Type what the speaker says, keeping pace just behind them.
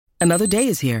Another day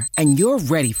is here, and you're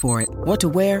ready for it. What to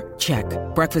wear? Check.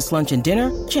 Breakfast, lunch, and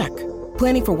dinner? Check.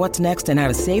 Planning for what's next and how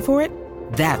to save for it?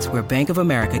 That's where Bank of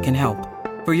America can help.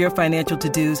 For your financial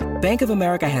to-dos, Bank of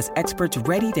America has experts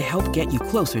ready to help get you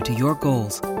closer to your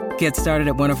goals. Get started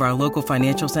at one of our local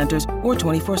financial centers or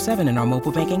 24/7 in our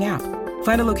mobile banking app.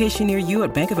 Find a location near you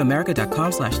at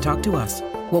bankofamerica.com/talktous.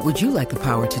 What would you like the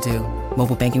power to do?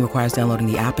 Mobile banking requires downloading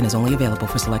the app and is only available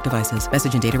for select devices.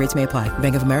 Message and data rates may apply.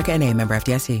 Bank of America NA, member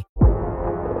FDIC.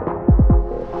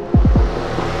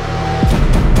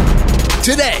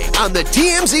 Today on the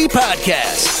TMZ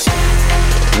Podcast.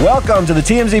 Welcome to the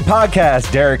TMZ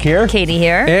Podcast. Derek here. Katie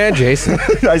here. And Jason.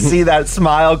 I see that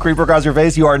smile creep across your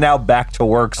face. You are now back to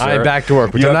work, sir. I'm back to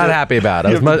work, which I'm not happy about.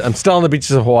 I'm still on the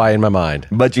beaches of Hawaii in my mind.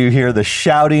 But you hear the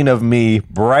shouting of me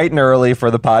bright and early for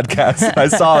the podcast. I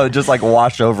saw it just like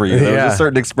wash over you. There was a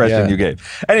certain expression you gave.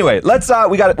 Anyway, let's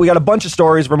we got a bunch of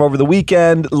stories from over the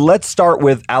weekend. Let's start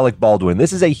with Alec Baldwin.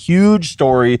 This is a huge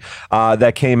story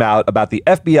that came out about the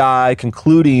FBI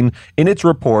concluding in its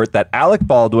report that Alec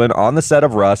Baldwin on the set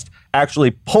of Rust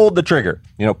actually pulled the trigger,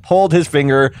 pulled his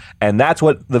finger, and that's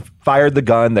what fired the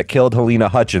gun that killed Helena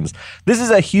Hutchins. This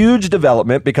is a huge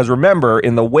development because remember,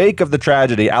 in the wake of the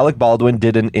tragedy, Alec Baldwin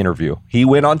did an interview. He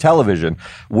went on television,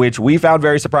 which we found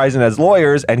very surprising as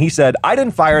lawyers, and he said, I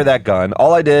didn't fire that gun.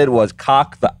 All I did was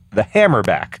cock the hammer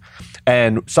back.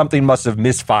 And something must have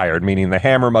misfired, meaning the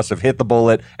hammer must have hit the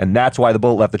bullet, and that's why the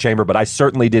bullet left the chamber, but I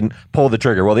certainly didn't pull the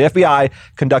trigger. Well, the FBI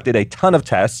conducted a ton of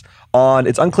tests on,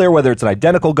 it's unclear whether it's an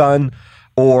identical gun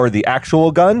or the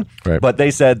actual gun, but they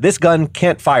said this gun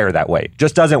can't fire that way.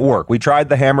 Just doesn't work. We tried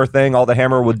the hammer thing. All the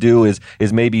hammer would do is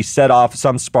maybe set off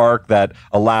some spark that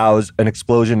allows an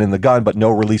explosion in the gun, but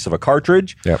no release of a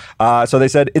cartridge. So they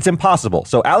said it's impossible.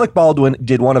 So Alec Baldwin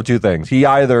did one of two things. He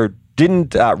either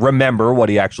didn't remember what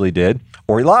he actually did,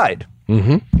 or he lied.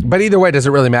 Mm-hmm. But either way, it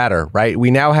doesn't really matter, right? We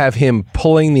now have him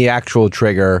pulling the actual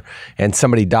trigger and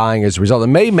somebody dying as a result. It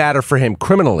may matter for him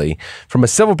criminally. From a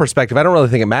civil perspective, I don't really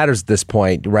think it matters at this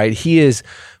point, right? He is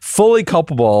fully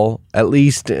culpable, at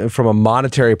least from a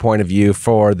monetary point of view,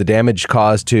 for the damage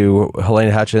caused to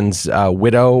Helena Hutchins'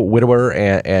 widower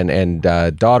and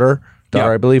daughter,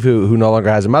 I believe, who no longer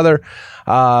has a mother.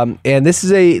 And this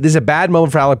is a bad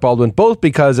moment for Alec Baldwin, both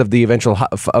because of the eventual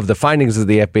of the findings of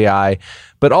the FBI,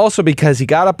 but also because he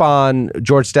got up on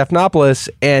George Stephanopoulos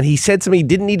and he said something he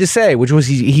didn't need to say, which was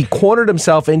he cornered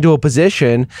himself into a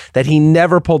position that he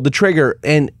never pulled the trigger.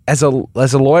 And as a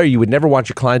lawyer, you would never want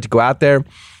your client to go out there,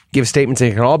 give statements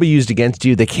that can all be used against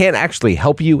you. They can't actually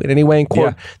help you in any way in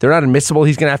court. They're not admissible.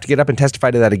 He's going to have to get up and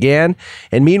testify to that again.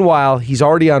 And meanwhile, he's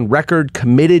already on record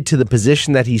committed to the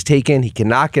position that he's taken. He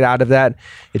cannot get out of that.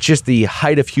 It's just the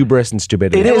height of hubris and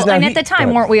stupidity. It is. And at the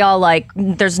time, weren't we all like,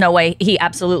 there's no way he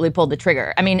absolutely pulled the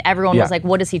trigger? I mean, everyone was like,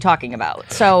 what is he talking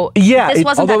about? So this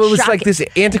wasn't although that it was shocking. like this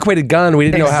antiquated gun, we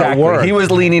didn't know how it worked. He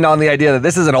was leaning on the idea that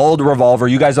this is an old revolver.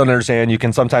 You guys don't understand. You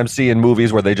can sometimes see in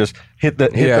movies where they just hit the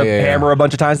hammer a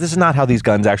bunch of times. This is not how these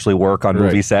guns actually work on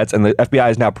movie sets, and the FBI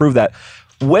has now proved that.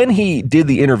 When he did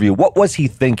the interview, what was he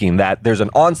thinking? That there's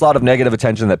an onslaught of negative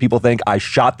attention, that people think I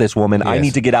shot this woman. I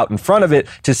need to get out in front of it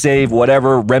to save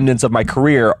whatever remnants of my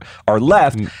career are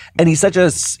left. And he's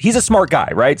a smart guy,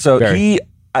 right? So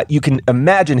you can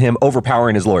imagine him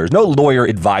overpowering his lawyers. No lawyer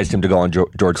advised him to go on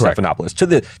George Stephanopoulos.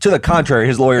 To the contrary,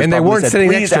 his lawyers and they weren't said,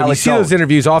 sitting next to him. You see those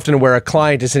interviews often where a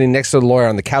client is sitting next to the lawyer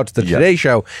on the couch at the Today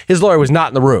Show. His lawyer was not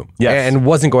in the room and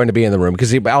wasn't going to be in the room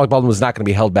because Alec Baldwin was not going to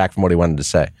be held back from what he wanted to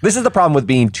say. This is the problem with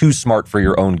being too smart for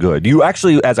your own good. You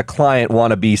actually, as a client,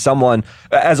 want to be someone,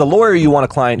 as a lawyer, you want a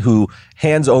client who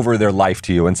hands over their life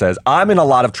to you and says, I'm in a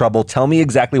lot of trouble, tell me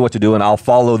exactly what to do and I'll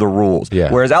follow the rules.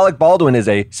 Whereas Alec Baldwin is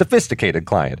a sophisticated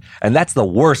client. And that's the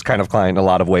worst kind of client in a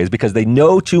lot of ways because they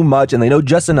know too much and they know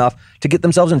just enough to get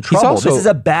themselves in trouble. This is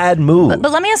a bad move.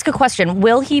 But let me ask a question.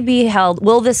 Will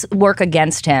this work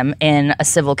against him in a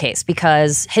civil case?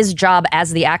 Because his job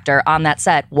as the actor on that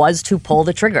set was to pull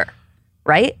the trigger.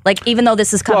 Right? Like, even though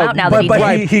this has come out now that he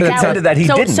did. He contended that he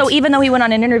didn't. So even though he went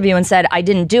on an interview and said, I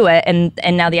didn't do it, and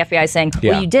now the FBI is saying,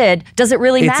 well, you did, does it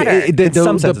really matter?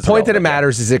 The point that it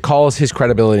matters is it calls his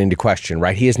credibility into question,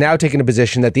 right? He has now taken a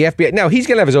position that the FBI, now he's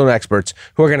going to have his own experts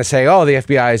who are going to say, oh, the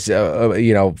FBI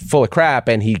is full of crap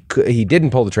and he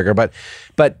didn't pull the trigger. But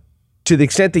to the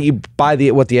extent that you buy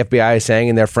what the FBI is saying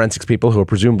and their forensics people who are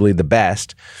presumably the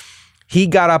best, he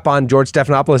got up on George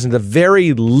Stephanopoulos and at the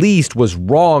very least was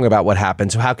wrong about what happened.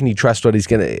 So how can you trust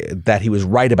that he was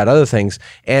right about other things?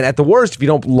 And at the worst, if you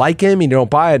don't like him and you don't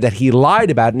buy it, that he lied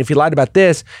about it. And if he lied about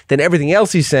this, then everything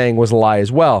else he's saying was a lie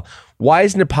as well. Why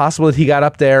isn't it possible that he got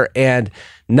up there and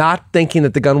not thinking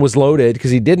that the gun was loaded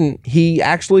because he didn't. He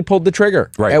actually pulled the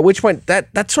trigger. Right. At which point,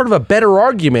 that's sort of a better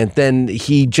argument than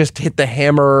he just hit the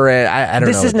hammer. I don't know.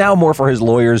 This is now more for his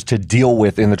lawyers to deal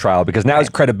with in the trial because now his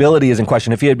credibility is in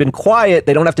question. If he had been quiet,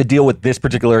 they don't have to deal with this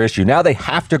particular issue. Now they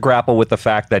have to grapple with the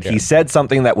fact that he said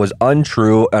something that was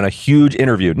untrue on a huge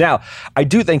interview. Now, I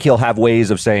do think he'll have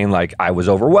ways of saying, like, I was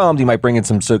overwhelmed. He might bring in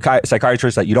some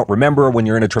psychiatrists that you don't remember when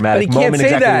you're in a traumatic moment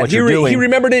exactly what you're doing. He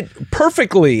remembered it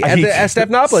perfectly at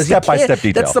Stephanopoulos. Step-by-step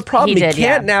detail. That's the problem. He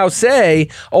can't now say,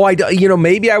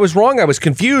 maybe I was wrong. I was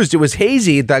confused. It was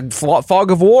hazy, the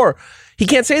fog of war. He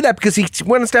can't say that because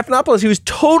when Stephanopoulos, he was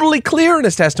totally clear in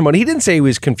his testimony. He didn't say he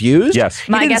was confused. Yes.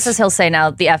 My guess is he'll say now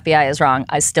the FBI is wrong.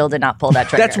 I still did not pull that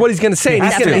trigger. That's what he's going to say.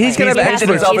 He's going to have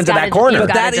himself into that corner.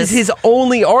 But that is his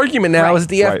only argument now is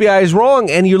that the FBI is wrong,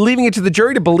 and you're leaving it to the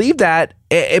jury to believe that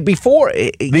before.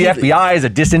 The FBI is a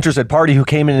disinterested party who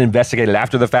came in and investigated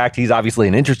after the fact. He's obviously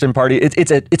an interested party.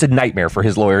 It's a nightmare for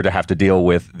his lawyer to have to deal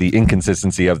with the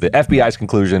inconsistency of the FBI's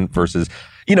conclusion versus...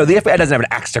 the FBI doesn't have an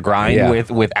axe to grind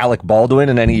with Alec Baldwin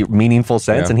in any meaningful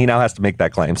sense, and he now has to make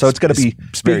that claim. So it's going to be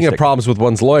Speaking of problems with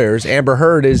one's lawyers, Amber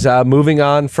Heard is moving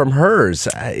on from hers.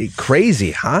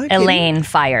 Crazy, huh? Elaine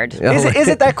fired. Is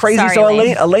it that crazy? Sorry, so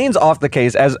Elaine's off the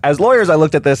case. As lawyers, I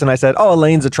looked at this and I said,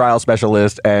 Elaine's a trial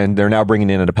specialist, and they're now bringing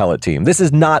in an appellate team. This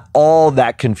is not all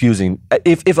that confusing.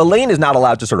 If Elaine is not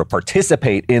allowed to sort of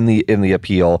participate in the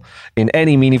appeal in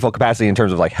any meaningful capacity in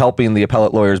terms of like helping the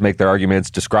appellate lawyers make their arguments,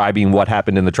 describing what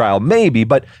happened in the trial, maybe,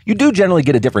 but you do generally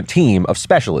get a different team of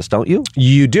specialists, don't you?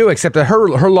 You do, except that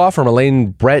her law firm,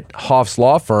 Elaine Bretthoff's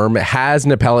law firm, has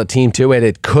an appellate team to it.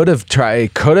 It could have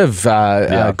taken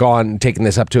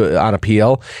this up on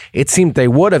appeal. It seemed they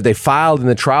would have. They filed in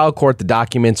the trial court the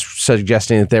documents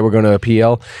suggesting that they were going to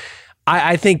appeal.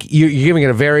 I think you're giving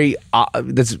it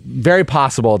that's very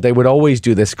possible. They would always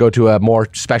do this, go to a more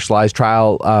specialized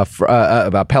trial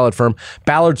appellate firm.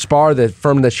 Ballard Spahr, the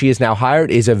firm that she has now hired,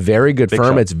 is a very good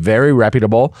firm. It's very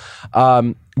reputable.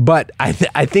 But I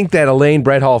think that Elaine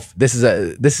Bretthoff, this is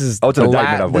it's an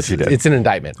indictment of what she did. It's an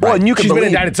indictment. Well, right? and she's been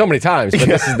indicted so many times, but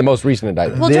this is the most recent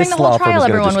indictment. Well, during the whole trial,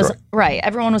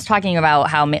 everyone was talking about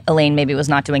how Elaine maybe was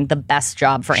not doing the best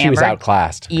job for Amber. She was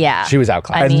outclassed. Yeah. She was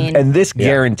outclassed. And this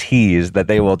guarantees that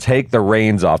they will take the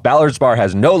reins off. Ballard Spahr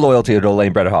has no loyalty to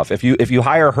Elaine Bretthoff. If you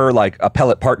hire her like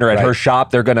appellate partner at her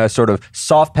shop, they're going to sort of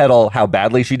soft pedal how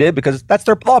badly she did because that's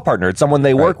their law partner. It's someone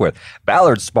they work with.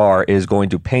 Ballard Spahr is going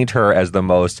to paint her as the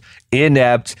most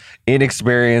inept,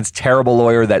 inexperienced, terrible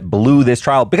lawyer that blew this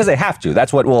trial because they have to.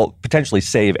 That's what will potentially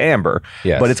save Amber.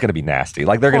 Yes. But it's going to be nasty.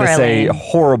 Like they're going to say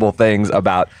horrible things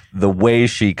about the way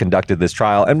she conducted this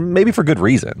trial, and maybe for good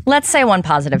reason. Let's say one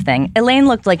positive thing. Elaine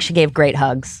looked like she gave great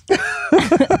hugs.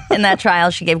 In that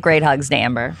trial, she gave great hugs to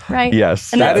Amber, right?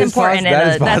 Yes. And that's important.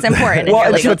 That's important in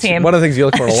your legal team. One of the things you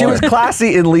look for in a lawyer. She was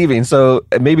classy in leaving, so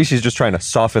maybe she's just trying to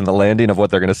soften the landing of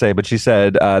what they're going to say. But she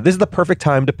said, this is the perfect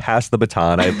time to pass the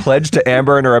baton. I pledge to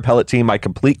Amber and her appellate team my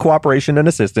complete cooperation and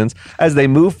assistance as they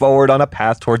move forward on a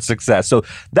path towards success. So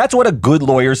that's what a good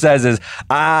lawyer says is,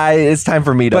 it's time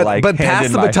for me to But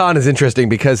pass the baton is interesting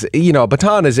because, a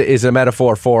baton is a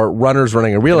metaphor for runners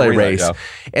running a relay race.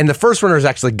 And the first runner has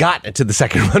actually gotten it to the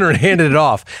second runner and handed it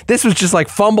off. This was just like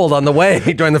fumbled on the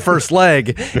way during the first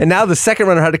leg. And now the second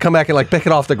runner had to come back and like pick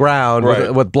it off the ground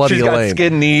with bloody Elaine. She's got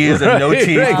skin knees and no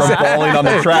teeth from falling on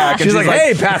the track. She's like,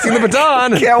 hey, passing the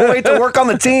baton. Can't wait to work on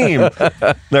the team.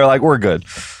 They're like, we're good.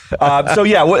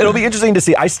 It'll be interesting to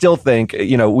see. I still think,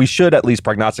 we should at least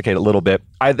prognosticate a little bit.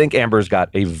 I think Amber's got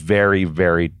a very,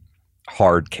 very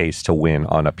hard case to win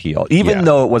on appeal. Even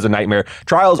though it was a nightmare,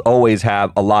 trials always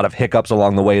have a lot of hiccups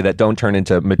along the way that don't turn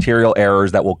into material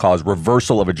errors that will cause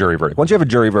reversal of a jury verdict. Once you have a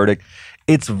jury verdict,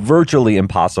 it's virtually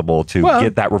impossible to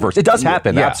get that reversed. It does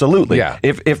happen, absolutely,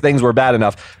 if things were bad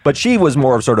enough. But she was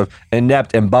more of sort of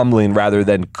inept and bumbling rather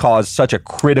than cause such a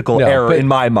critical error in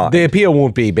my mind. The appeal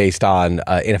won't be based on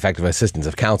ineffective assistance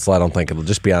of counsel. I don't think it'll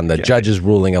just be on the judge's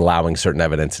ruling allowing certain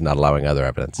evidence and not allowing other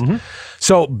evidence. Mm-hmm.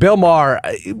 So Bill Maher,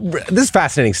 this is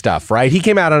fascinating stuff, right? He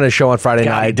came out on his show on Friday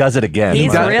night. He does it again.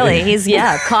 He's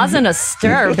causing a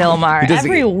stir, Bill Maher.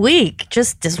 Every week,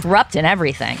 just disrupting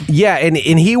everything. Yeah, and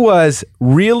he was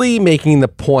really making the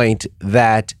point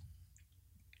that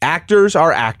actors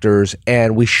are actors,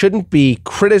 and we shouldn't be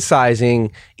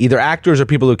criticizing either actors or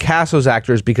people who cast those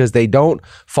actors because they don't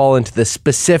fall into the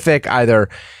specific either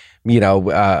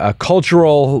a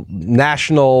cultural,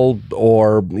 national,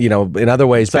 or in other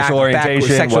ways, sexual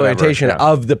orientation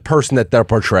of the person that they're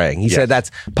portraying. He said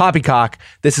that's poppycock.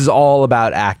 This is all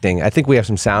about acting. I think we have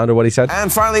some sound of what he said.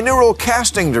 And finally, new rule: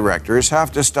 casting directors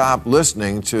have to stop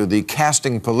listening to the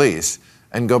casting police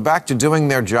and go back to doing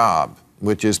their job.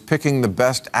 which is picking the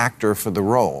best actor for the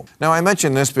role. Now, I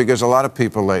mention this because a lot of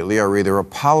people lately are either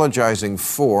apologizing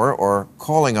for or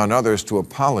calling on others to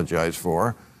apologize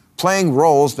for playing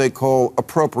roles they call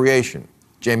appropriation.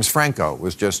 James Franco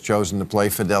was just chosen to play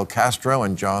Fidel Castro,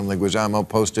 and John Leguizamo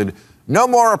posted, "No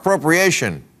more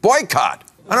appropriation. Boycott."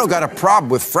 I don't got a problem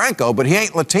with Franco, but he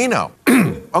ain't Latino.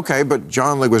 Okay, but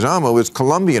John Leguizamo is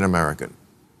Colombian American.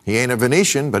 He ain't a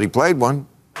Venetian, but he played one.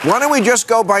 Why don't we just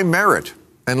go by merit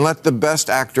and let the best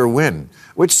actor win?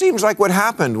 Which seems like what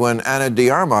happened when Ana de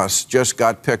Armas just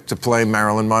got picked to play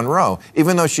Marilyn Monroe,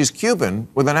 even though she's Cuban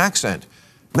with an accent.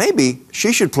 Maybe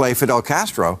she should play Fidel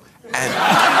Castro, and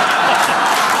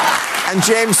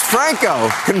James Franco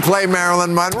can play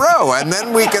Marilyn Monroe, and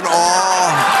then we can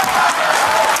all...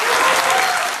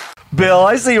 Bill,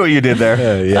 I see what you did there.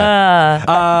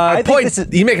 I think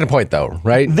you're making a point, though,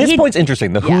 right? This point's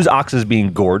interesting. The whose ox is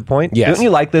being gored point. Yes. Don't you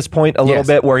like this point a little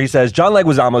bit where he says, John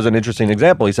Leguizamo is an interesting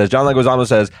example. He says, John Leguizamo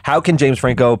says, how can James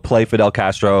Franco play Fidel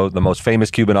Castro, the most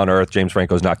famous Cuban on earth? James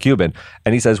Franco's not Cuban.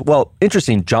 And he says, well,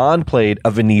 interesting. John played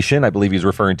a Venetian. I believe he's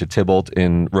referring to Tybalt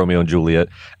in Romeo and Juliet.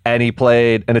 And he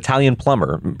played an Italian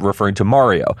plumber, referring to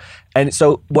Mario. And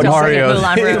so what Mario and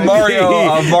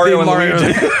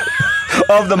Luigi.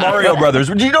 Of the Mario brothers.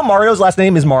 Do you know Mario's last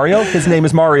name is Mario? His name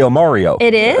is Mario.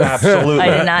 It is? Absolutely.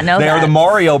 I did not know they that. They are the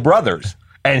Mario brothers,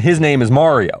 and his name is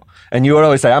Mario. And you would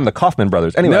always say, I'm the Kaufman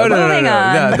brothers. Anyway, Moving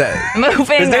on.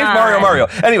 His name's Mario.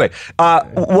 Anyway,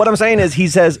 what I'm saying is he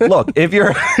says, look, if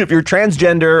you're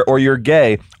transgender or you're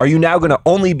gay, are you now going to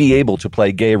only be able to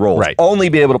play gay roles? Right. Only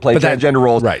be able to play transgender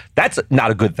roles? Right. That's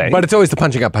not a good thing. But it's always the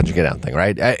punching up, punching it down thing,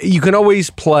 right? You can always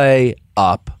play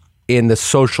up in the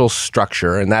social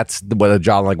structure, and that's what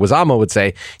John Leguizamo would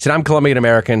say. He said, I'm Colombian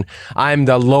American. I'm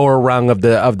the lower rung of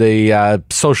the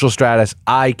social stratus.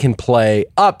 I can play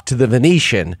up to the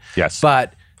Venetian. Yes.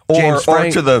 But or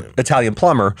to the Italian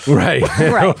plumber. Right.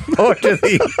 Right. Or to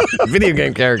the video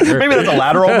game character. Maybe that's a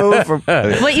lateral move.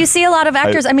 But you see a lot of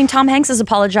actors. I mean, Tom Hanks has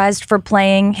apologized for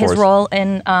playing his role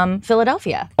in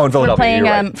Philadelphia. Oh, in Philadelphia, For playing,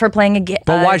 you're right. for playing a gay man.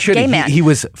 But why should he? He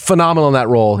was phenomenal in that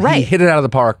role. Right. He hit it out of the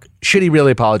park. Should he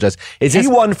really apologize? He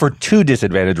won for 2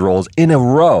 disadvantage roles in a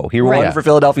row. He won for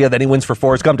Philadelphia, then he wins for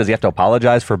Forrest Gump. Does he have to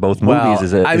apologize for both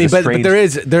movies? But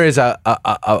there is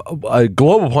a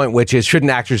global point, which is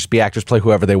shouldn't actors be actors, play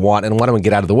whoever they want, and why don't we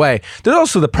get out of the way? There's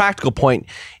also the practical point.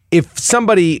 If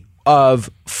somebody of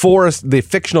the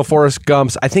fictional Forrest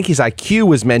Gump's, I think his IQ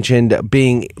was mentioned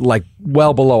being like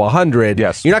well below 100.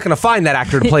 Yes. You're not going to find that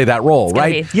actor to play that role,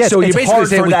 right? Yes, so it's you're basically hard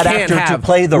saying for we that can't actor have to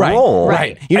play the role.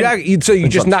 Right. So you're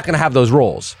just not going to have those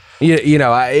roles.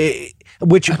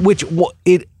 Which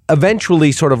it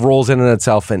eventually sort of rolls in on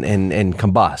itself and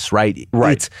combusts, right?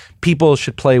 Right. It's people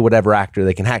should play whatever actor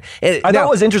they can hack. I thought it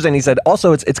was interesting. He said,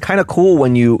 also, it's kind of cool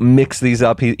when you mix these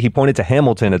up. He pointed to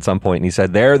Hamilton at some point, and he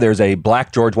said, there's a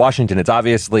black George Washington. It's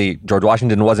obviously George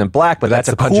Washington wasn't black, but that's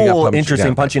a cool,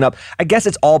 interesting punching up. I guess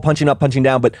it's all punching up, punching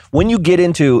down, but when you get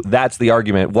into that's the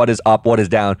argument, what is up, what is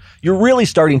down, you're really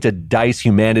starting to dice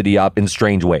humanity up in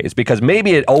strange ways, because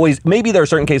maybe there are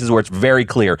certain cases where it's very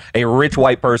clear, a rich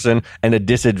white person and a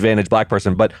disadvantaged black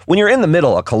person, but when you're in the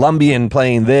middle, a Colombian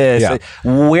playing this,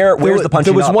 where's the punching up?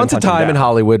 There was once a time down? In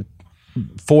Hollywood,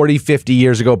 40, 50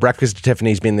 years ago, Breakfast at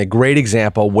Tiffany's being the great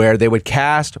example where they would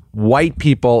cast white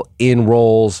people in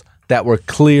roles that were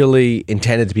clearly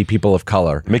intended to be people of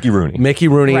color. Mickey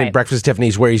Rooney Right. at Breakfast at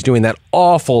Tiffany's, where he's doing that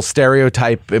awful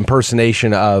stereotype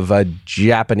impersonation of a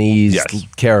Japanese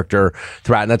character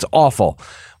throughout, and that's awful.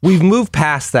 We've moved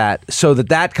past that so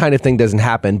that kind of thing doesn't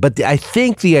happen. But I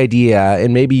think the idea,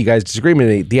 and maybe you guys disagree with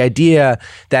me, the idea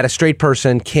that a straight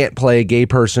person can't play a gay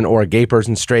person or a gay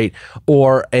person straight,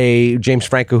 or a James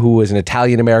Franco who is an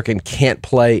Italian American can't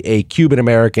play a Cuban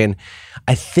American,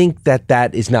 I think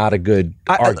that is not a good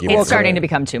argument. It's starting to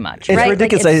become too much. It's right?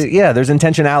 ridiculous. There's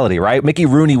intentionality, right? Mickey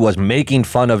Rooney was making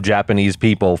fun of Japanese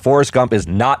people. Forrest Gump is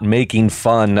not making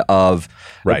fun of...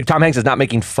 Right. Tom Hanks is not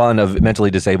making fun of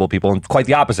mentally disabled people, and quite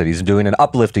the opposite. He's doing an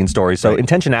uplifting story. So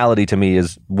intentionality to me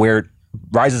is where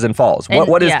rises and falls.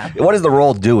 What is the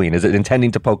role doing? Is it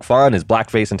intending to poke fun? Is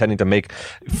blackface intending to make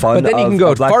fun? But then you can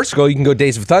go farcical. You can go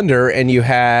Days of Thunder, and you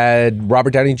had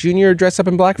Robert Downey Jr. dressed up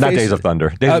in blackface. Not Days of Thunder.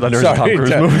 Days of Thunder is a Tom Cruise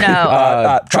movie.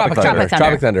 No, Tropic Thunder.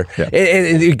 Tropic Thunder. Yeah.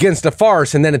 Against a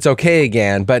farce, and then it's okay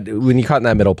again. But when you're caught in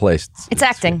that middle place, it's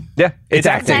acting. Yeah, It's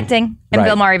acting. And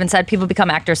Bill Maher even said people become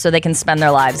actors so they can spend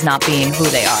their lives not being who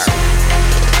they are.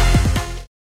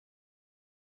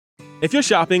 If you're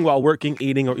shopping while working,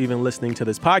 eating, or even listening to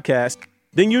this podcast,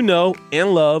 then you know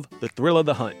and love the thrill of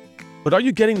the hunt. But are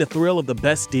you getting the thrill of the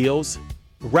best deals?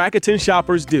 Rakuten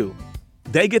shoppers do.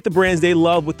 They get the brands they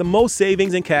love with the most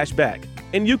savings and cash back.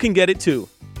 and you can get it too.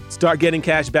 Start getting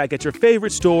cash back at your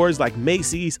favorite stores like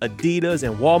Macy's, Adidas,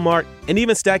 and Walmart, and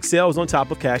even stack sales on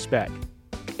top of cash back.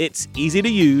 It's easy to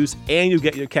use, and you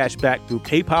get your cash back through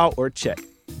PayPal or check.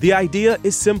 The idea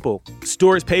is simple.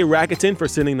 Stores pay Rakuten for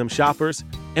sending them shoppers,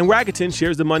 and Rakuten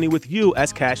shares the money with you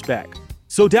as cash back.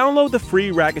 So download the free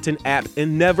Rakuten app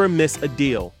and never miss a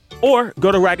deal. Or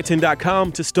go to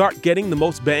Rakuten.com to start getting the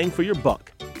most bang for your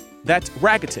buck. That's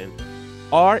Rakuten.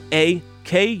 Rakuten.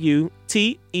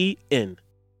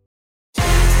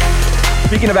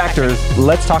 Speaking of actors,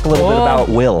 let's talk a little bit about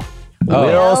Will.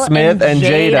 Will Smith and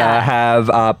Jada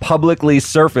have publicly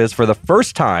surfaced for the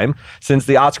first time since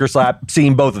the Oscar slap,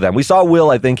 seeing both of them. We saw Will,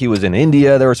 I think he was in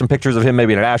India. There were some pictures of him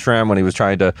maybe in an ashram when he was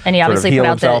trying to And he obviously heal put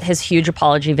himself. out his huge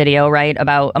apology video, right,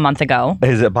 about a month ago.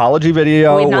 His apology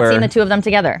video. We've not seen the two of them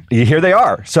together. Here they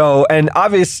are. So, and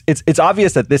it's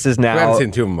obvious that this is now. We haven't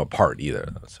seen two of them apart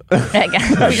either. So. we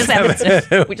just haven't seen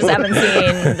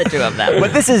the two of them.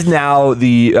 But this is now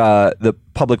the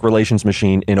public relations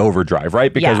machine in overdrive,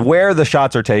 right? Because where the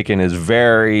shots are taken is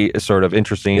very sort of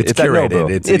interesting. It's curated. At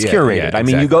Nobu. It's curated. Yeah, I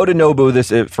mean, you go to Nobu.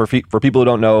 This for people who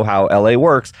don't know how LA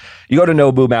works. You go to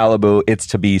Nobu, Malibu. It's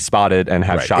to be spotted and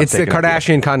have shots. It's the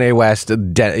Kardashian, Kanye West.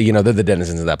 They're the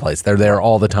denizens of that place. They're there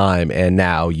all the time, and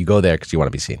now you go there because you want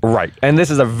to be seen. Right. And this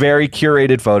is a very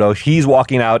curated photo. He's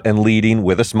walking out and leading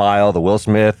with a smile, the Will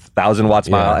Smith 1,000-watt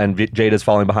smile, and Jada's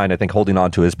falling behind, I think, holding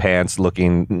on to his pants,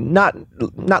 looking not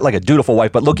like a dutiful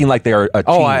wife, but looking like they're a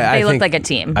team. They look like a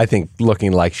team. I think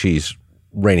looking like she's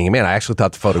reining him in. I actually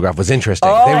thought the photograph was interesting.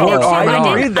 I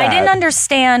didn't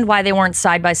understand why they weren't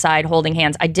side by side holding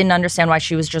hands. I didn't understand why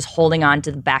she was just holding on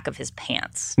to the back of his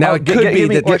pants. Now it could be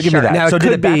that. Give me that. Now, so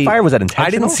did it backfire? Was that intentional? I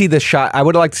didn't see the shot. I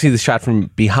would like to see the shot from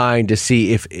behind to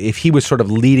see if he was sort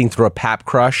of leading through a pap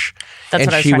crush, That's and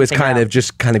what I was she trying to was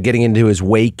figure kind of getting into his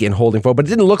wake and holding forward. But it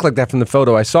didn't look like that from the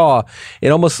photo I saw.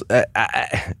 It almost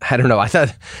I don't know. I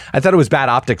thought it was bad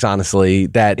optics, honestly.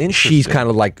 That she's kind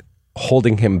of like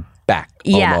holding him back.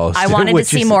 Yeah, almost, I wanted to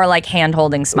see more like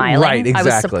hand-holding smiling. Right,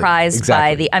 exactly. I was surprised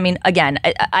by the... I mean, again,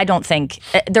 I don't think...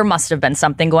 there must have been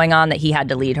something going on that he had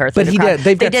to lead her through but the crowd.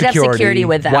 They've got have security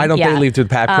with them. Why don't they leave through the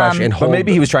pat crush and hold... But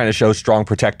maybe he was trying to show strong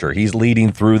protector. He's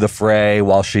leading through the fray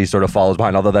while she sort of follows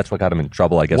behind, although that's what got him in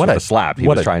trouble, I guess, with a slap. He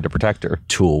was trying to protect her.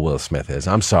 Tool Will Smith is.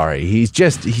 I'm sorry. He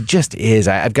just is.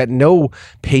 I've got no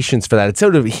patience for that. It's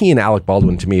sort of... He and Alec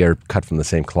Baldwin, to me, are cut from the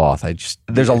same cloth.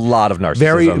 There's a lot of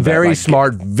narcissism. Very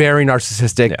smart, very narcissistic.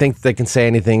 Think they can say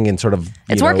anything and sort of...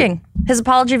 It's working. His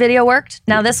apology video worked.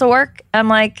 Now this will work. I'm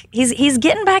like, he's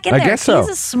getting back in there. I guess so. He's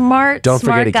a smart Don't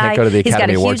forget he guy. can't go to the Academy He's got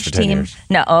a Awards huge for 10 team. years.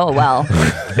 No, oh, well.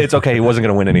 It's okay. He wasn't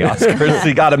going to win any Oscars.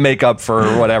 He got to make up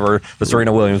for whatever, the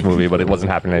Serena Williams movie, but it wasn't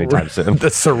happening anytime soon. The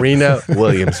Serena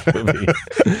Williams movie.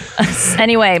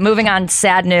 Anyway, moving on,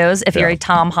 sad news. If you're a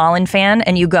Tom Holland fan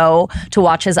and you go to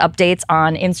watch his updates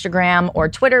on Instagram or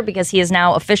Twitter, because he has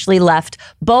now officially left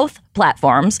both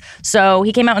platforms. So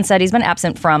he came out and said he's been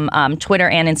absent from Twitter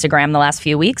and Instagram the last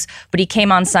few weeks, but he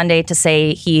came on Sunday to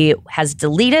say he has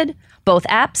deleted both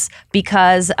apps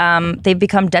because they've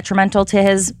become detrimental to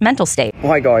his mental state.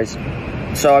 Hi guys,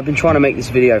 so I've been trying to make this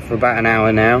video for about an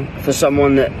hour now. For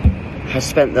someone that has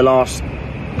spent the last,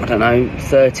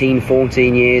 13,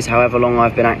 14 years, however long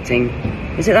I've been acting.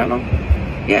 Is it that long?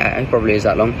 Yeah, it probably is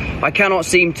that long. I cannot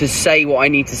seem to say what I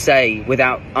need to say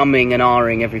without umming and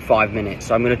ahhing every 5 minutes,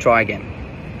 so I'm going to try again.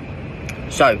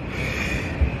 So,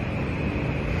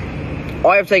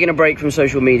 I have taken a break from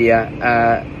social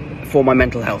media for my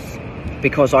mental health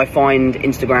because I find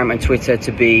Instagram and Twitter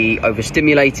to be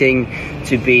overstimulating,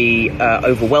 to be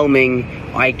overwhelming.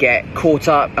 I get caught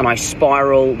up and I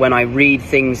spiral when I read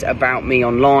things about me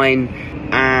online,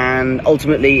 and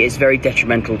ultimately it's very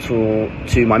detrimental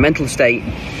to my mental state.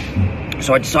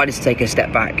 So I decided to take a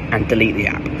step back and delete the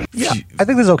app. Yeah, I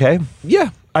think this is okay. Yeah.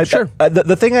 Sure.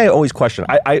 The thing I always question,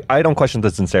 I don't question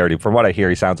the sincerity. From what I hear,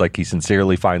 he sounds like he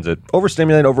sincerely finds it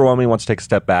overstimulating, overwhelming, wants to take a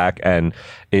step back, and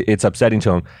it's upsetting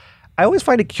to him. I always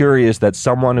find it curious that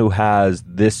someone who has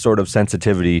this sort of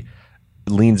sensitivity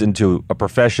leans into a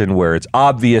profession where it's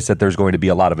obvious that there's going to be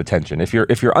a lot of attention. If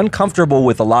you're uncomfortable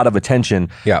with a lot of attention,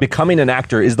 becoming an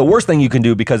actor is the worst thing you can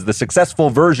do, because the successful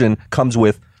version comes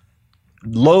with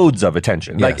loads of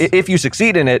attention. Yes. Like if you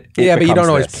succeed in it, but you don't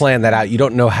always this. plan that out. You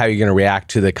don't know how you're going to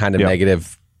react to the kind of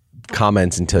negative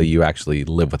comments until you actually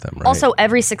live with them, right? Also,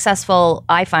 every successful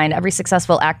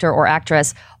actor or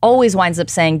actress always winds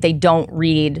up saying they don't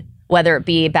read whether it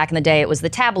be back in the day, it was the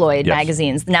tabloid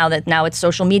magazines. Now it's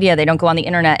social media. They don't go on the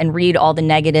internet and read all the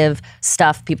negative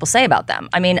stuff people say about them.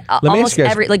 I mean, almost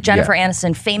every, like Jennifer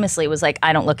Aniston famously was like,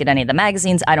 I don't look at any of the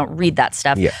magazines. I don't read that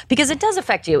stuff because it does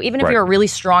affect you. Even if you're a really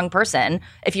strong person,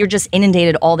 if you're just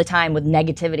inundated all the time with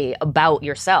negativity about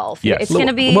yourself, it's going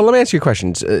to be. Well, let me ask you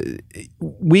questions.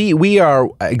 We are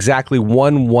exactly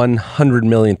 1/100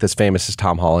 millionth as famous as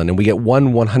Tom Holland, and we get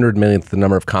 1/100 millionth the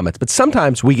number of comments. But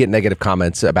sometimes we get negative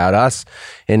comments about us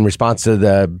in response to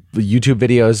the YouTube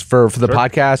videos for the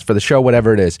podcast, for the show,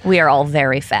 whatever it is. We are all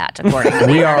very fat, according to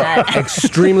We are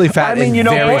extremely fat. I mean,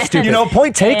 very stupid.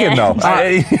 Point taken though.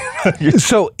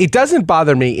 So it doesn't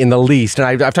bother me in the least. And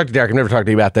I've talked to Derek. I've never talked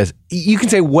to you about this. You can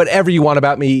say whatever you want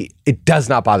about me. It does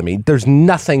not bother me. There's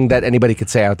nothing that anybody could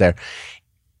say out there.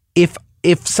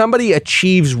 If somebody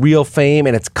achieves real fame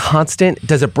and it's constant,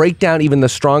 does it break down even the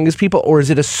strongest people, or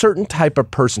is it a certain type of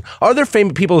person? Are there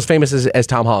people as famous as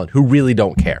Tom Holland who really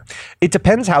don't care? It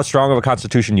depends how strong of a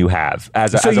constitution you have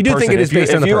as a person. So you do think it is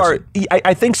based on the person?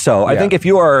 I think so. I think if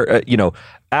you are,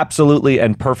 absolutely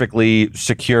and perfectly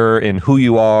secure in who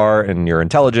you are and your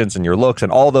intelligence and your looks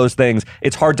and all those things,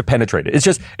 it's hard to penetrate it.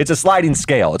 It's a sliding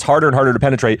scale. It's harder and harder to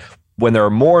penetrate when there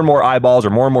are more and more eyeballs or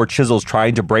more chisels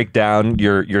trying to break down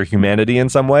your humanity in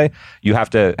some way. You have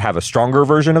to have a stronger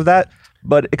version of that.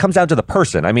 But it comes down to the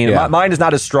person. I mean, mine is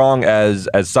not as strong as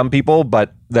some people,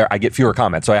 but I get fewer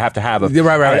comments, so I have to have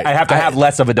I have to have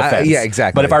less of a defense. Yeah,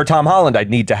 exactly. But if I were Tom Holland,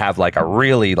 I'd need to have like a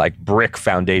really like brick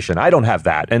foundation. I don't have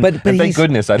that, and thank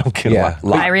goodness I don't get a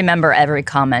lot. I remember every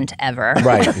comment ever.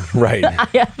 Right.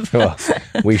 Well,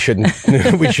 we should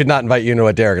not invite you to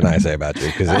what Derek and I say about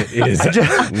you because it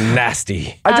is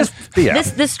nasty.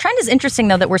 This trend is interesting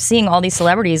though that we're seeing all these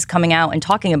celebrities coming out and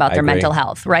talking about their mental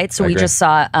health. Right. So we just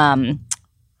saw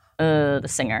the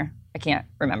singer. I can't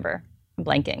remember. I'm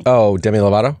blanking. Oh, Demi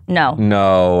Lovato? No.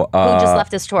 Who just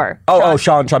left his tour?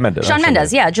 Shawn Mendes. Shawn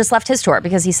Mendes, just left his tour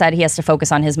because he said he has to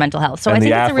focus on his mental health. So and I think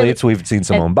the athletes, we've seen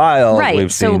Simone Biles,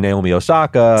 we've seen Naomi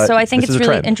Osaka. So I think it's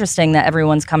really interesting that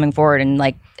everyone's coming forward and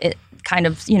like it kind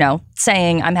of,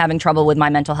 saying I'm having trouble with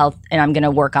my mental health and I'm going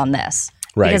to work on this.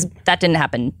 Right. Because that didn't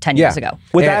happen 10 years ago.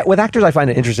 With actors, I find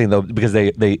it interesting, though, because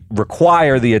they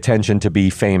require the attention to be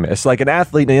famous. Like an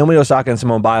athlete, Naomi Osaka and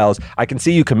Simone Biles, I can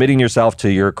see you committing yourself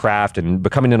to your craft and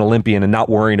becoming an Olympian and not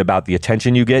worrying about the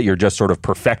attention you get. You're just sort of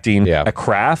perfecting a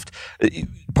craft.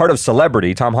 Part of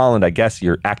celebrity, Tom Holland, I guess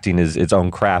your acting is its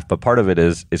own craft, but part of it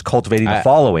is cultivating a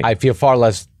following. I feel far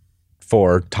less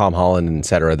for Tom Holland, et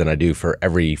cetera, than I do for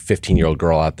every 15-year-old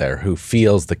girl out there who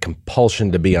feels the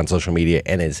compulsion to be on social media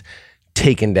and is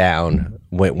taken down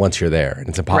once you're there, and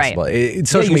it's impossible. Right.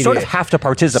 Social media, sort of have to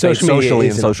participate socially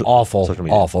in social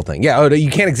media. Awful thing. Yeah,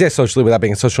 you can't exist socially without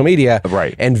being in social media.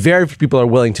 Right. And very few people are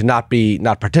willing to not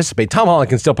participate. Tom Holland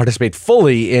can still participate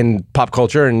fully in pop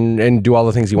culture and do all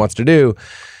the things he wants to do.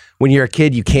 When you're a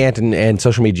kid, you can't, and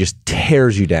social media just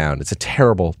tears you down. It's a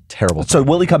terrible, terrible thing. So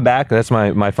will he come back? That's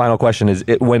my final question.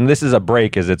 When this is a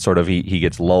break, is it sort of he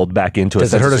gets lulled back into it?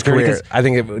 Does it hurt his career? I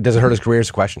think does it hurt his career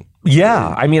is a question.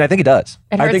 Yeah, I mean, I think it does.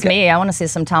 It hurts me. I want to see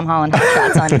some Tom Holland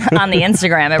shots on the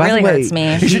Instagram. It really hurts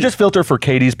me. You should just filter for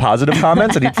Katie's positive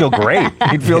comments, and he'd feel great.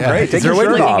 He'd feel great. Take your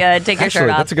shirt off. Good. Take your shirt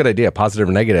off. That's a good idea. Positive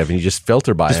or negative, and you just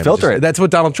filter by it. Filter it. That's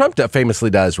what Donald Trump famously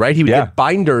does, right? He would get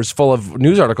binders full of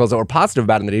news articles that were positive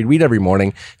about him that he'd read every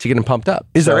morning to get him pumped up.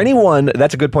 Is there anyone,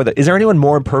 that's a good point, is there anyone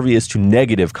more impervious to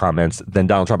negative comments than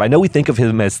Donald Trump? I know we think of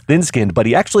him as thin-skinned, but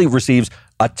he actually receives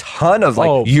a ton of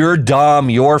you're dumb,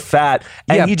 you're fat,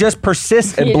 and he just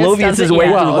persists and bloviates his way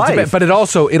through life. But it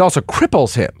also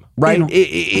cripples him, right?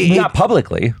 Not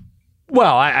publicly.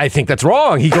 Well, I think that's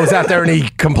wrong. He goes out there and he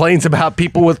complains about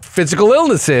people with physical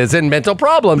illnesses and mental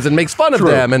problems and makes fun of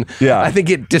them. And I think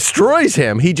it destroys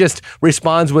him. He just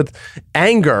responds with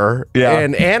anger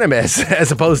and animus as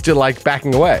opposed to like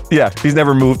backing away. Yeah, he's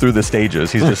never moved through the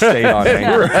stages. He's just stayed on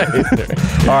anger.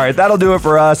 All right, that'll do it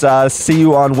for us. See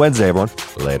you on Wednesday, everyone.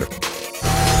 Later.